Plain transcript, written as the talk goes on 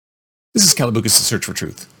This is Calabucas, The Search for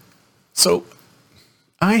Truth. So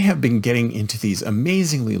I have been getting into these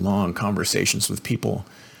amazingly long conversations with people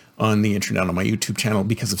on the internet, on my YouTube channel,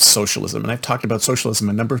 because of socialism. And I've talked about socialism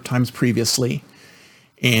a number of times previously.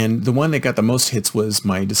 And the one that got the most hits was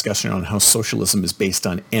my discussion on how socialism is based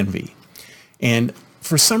on envy. And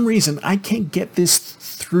for some reason, I can't get this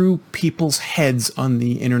through people's heads on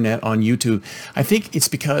the internet, on YouTube. I think it's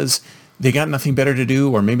because they got nothing better to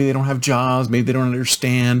do, or maybe they don't have jobs, maybe they don't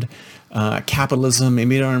understand capitalism,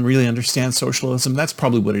 maybe they don't really understand socialism. That's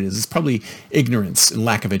probably what it is. It's probably ignorance and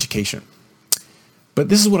lack of education. But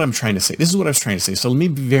this is what I'm trying to say. This is what I was trying to say. So let me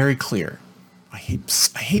be very clear. I hate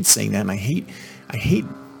saying that, and I hate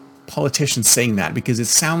politicians saying that, because it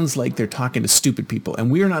sounds like they're talking to stupid people,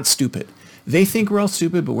 and we are not stupid. They think we're all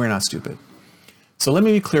stupid, but we're not stupid. So let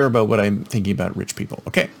me be clear about what I'm thinking about rich people.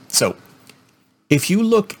 Okay, so if you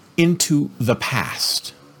look into the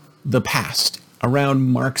past, around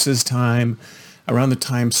Marx's time, around the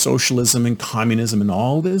time socialism and communism and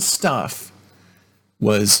all this stuff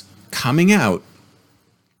was coming out,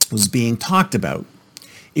 was being talked about,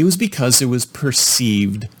 it was because there was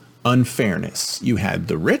perceived unfairness. You had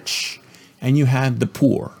the rich and you had the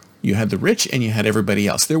poor. You had the rich and you had everybody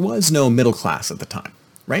else. There was no middle class at the time,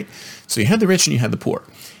 right? So you had the rich and you had the poor.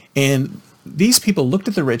 And these people looked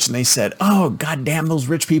at the rich and they said, oh, goddamn those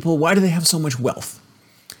rich people, why do they have so much wealth?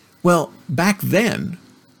 Well, back then,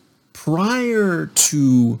 prior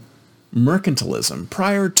to mercantilism,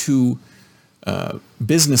 prior to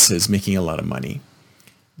businesses making a lot of money,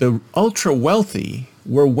 the ultra wealthy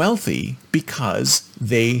were wealthy because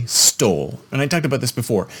they stole. And I talked about this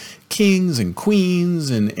before. Kings and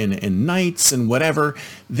queens and knights and whatever,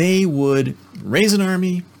 they would raise an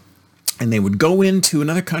army, and they would go into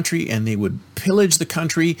another country and they would pillage the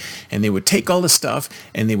country, and they would take all the stuff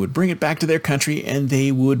and they would bring it back to their country, and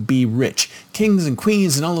they would be rich. Kings and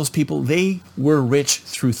queens and all those people, they were rich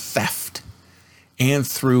through theft and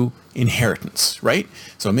through inheritance, right?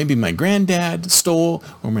 So maybe my granddad stole,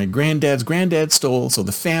 or my granddad's granddad stole. So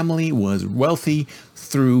the family was wealthy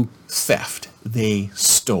through theft. They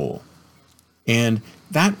stole. And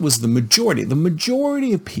that was the majority. The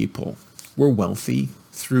majority of people were wealthy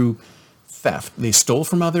through theft. They stole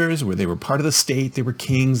from others, where they were part of the state, they were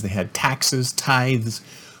kings, they had taxes, tithes,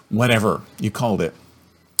 whatever you called it.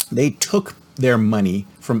 They took their money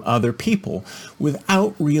from other people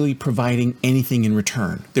without really providing anything in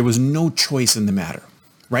return. There was no choice in the matter,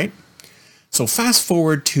 right? So fast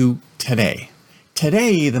forward to today.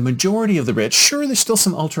 Today, the majority of the rich, sure, there's still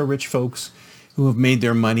some ultra rich folks who have made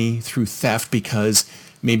their money through theft because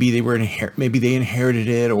maybe they inherited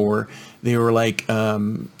it, or they were like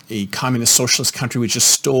a communist socialist country which just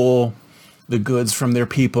stole the goods from their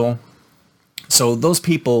people. So those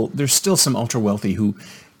people, there's still some ultra wealthy who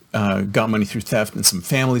got money through theft, and some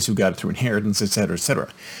families who got it through inheritance, etc., etc.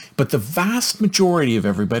 But the vast majority of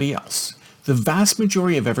everybody else,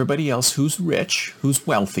 who's rich, who's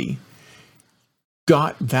wealthy,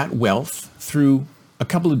 got that wealth through a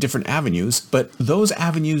couple of different avenues, but those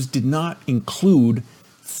avenues did not include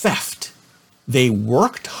theft. They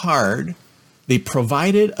worked hard. They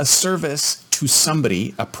provided a service to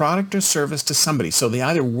somebody, a product or service to somebody. So they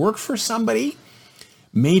either worked for somebody,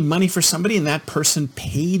 made money for somebody, and that person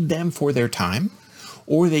paid them for their time,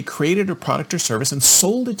 or they created a product or service and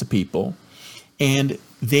sold it to people, and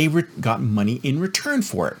they got money in return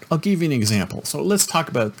for it. I'll give you an example. So let's talk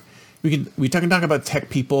about, we can talk about tech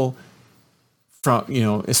people from,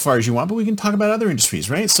 as far as you want, but we can talk about other industries,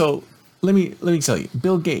 right? So let me tell you,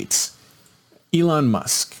 Bill Gates, Elon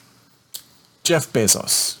Musk, Jeff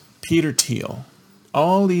Bezos, Peter Thiel,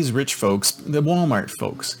 all these rich folks, the Walmart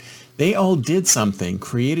folks, they all did something,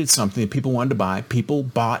 created something that people wanted to buy. People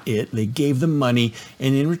bought it. They gave them money,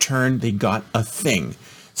 and in return, they got a thing.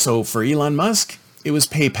 So for Elon Musk, it was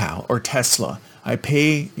PayPal or Tesla.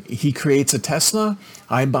 He creates a Tesla.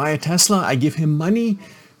 I buy a Tesla. I give him money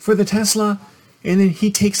for the Tesla, and then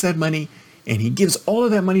he takes that money and he gives all of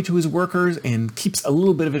that money to his workers and keeps a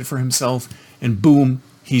little bit of it for himself, and boom,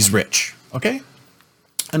 he's rich. Okay?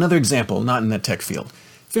 Another example, not in that tech field.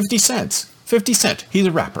 50 Cent. 50 Cent, he's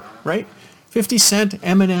a rapper, right? 50 Cent,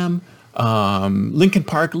 Eminem, Linkin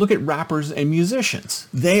Park, look at rappers and musicians.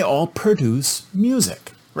 They all produce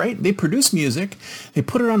music, right? They produce music, they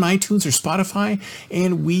put it on iTunes or Spotify,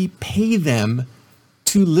 and we pay them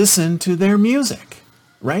to listen to their music,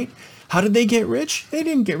 right? How did they get rich? They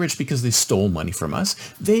didn't get rich because they stole money from us.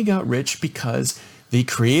 They got rich because They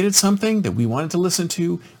created something that we wanted to listen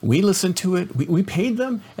to. We listened to it. We paid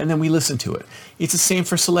them, and then we listened to it. It's the same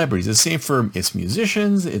for celebrities. It's the same for it's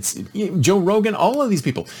musicians. It's Joe Rogan. All of these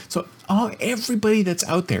people. So everybody that's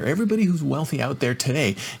out there, everybody who's wealthy out there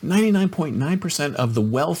today, 99.9% of the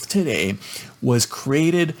wealth today was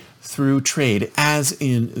created through trade, as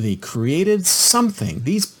in they created something.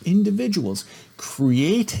 These individuals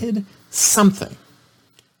created something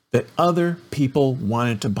that other people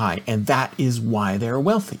wanted to buy, and that is why they're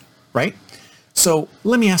wealthy, right? So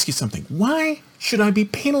let me ask you something. Why should I be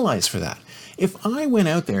penalized for that? If I went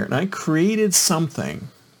out there and I created something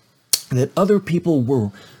that other people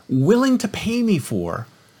were willing to pay me for,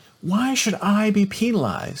 why should I be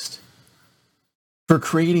penalized for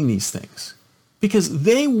creating these things? Because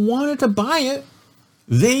they wanted to buy it.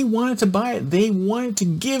 They wanted to buy it. They wanted to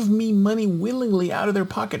give me money willingly out of their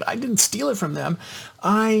pocket. I didn't steal it from them.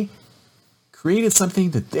 I created something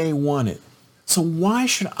that they wanted. So why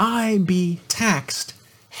should I be taxed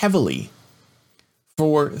heavily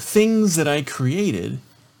for things that I created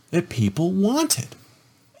that people wanted?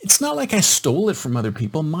 It's not like I stole it from other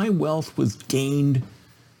people. My wealth was gained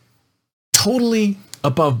totally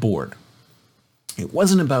above board. It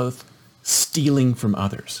wasn't about stealing from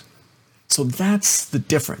others. So that's the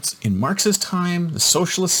difference. In Marxist time, the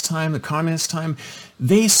socialist time, the communist time,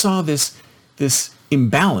 they saw this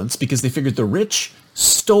imbalance because they figured the rich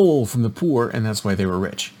stole from the poor, and that's why they were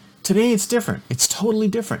rich. Today it's different. It's totally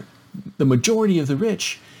different. The majority of the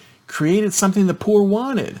rich created something the poor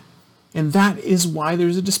wanted, and that is why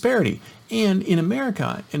there's a disparity. And in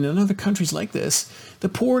America and in other countries like this, the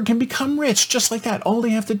poor can become rich just like that. All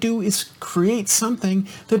they have to do is create something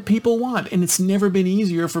that people want. And it's never been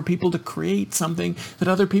easier for people to create something that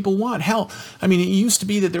other people want. Hell, I mean, it used to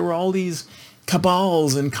be that there were all these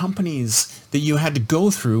cabals and companies that you had to go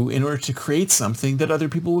through in order to create something that other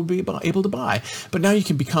people would be able to buy. But now you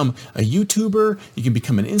can become a YouTuber, you can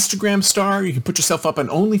become an Instagram star, you can put yourself up on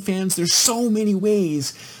OnlyFans. There's so many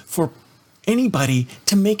ways for anybody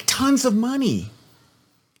to make tons of money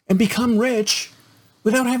and become rich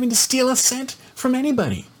without having to steal a cent from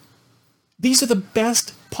anybody. These are the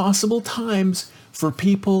best possible times for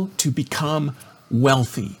people to become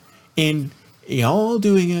wealthy. And they're all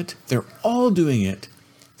doing it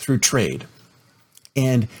through trade.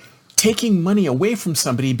 And taking money away from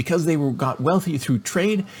somebody because they got wealthy through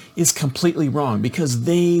trade is completely wrong, because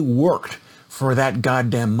they worked for that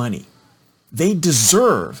goddamn money. They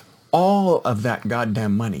deserve all of that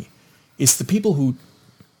goddamn money. It's the people who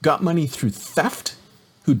got money through theft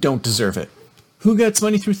who don't deserve it. Who gets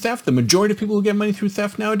money through theft? The majority of people who get money through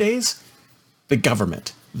theft nowadays? The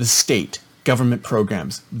government, the state, government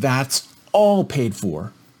programs. That's all paid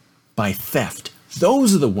for by theft.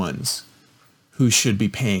 Those are the ones who should be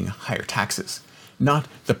paying higher taxes, not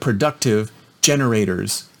the productive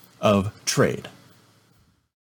generators of trade.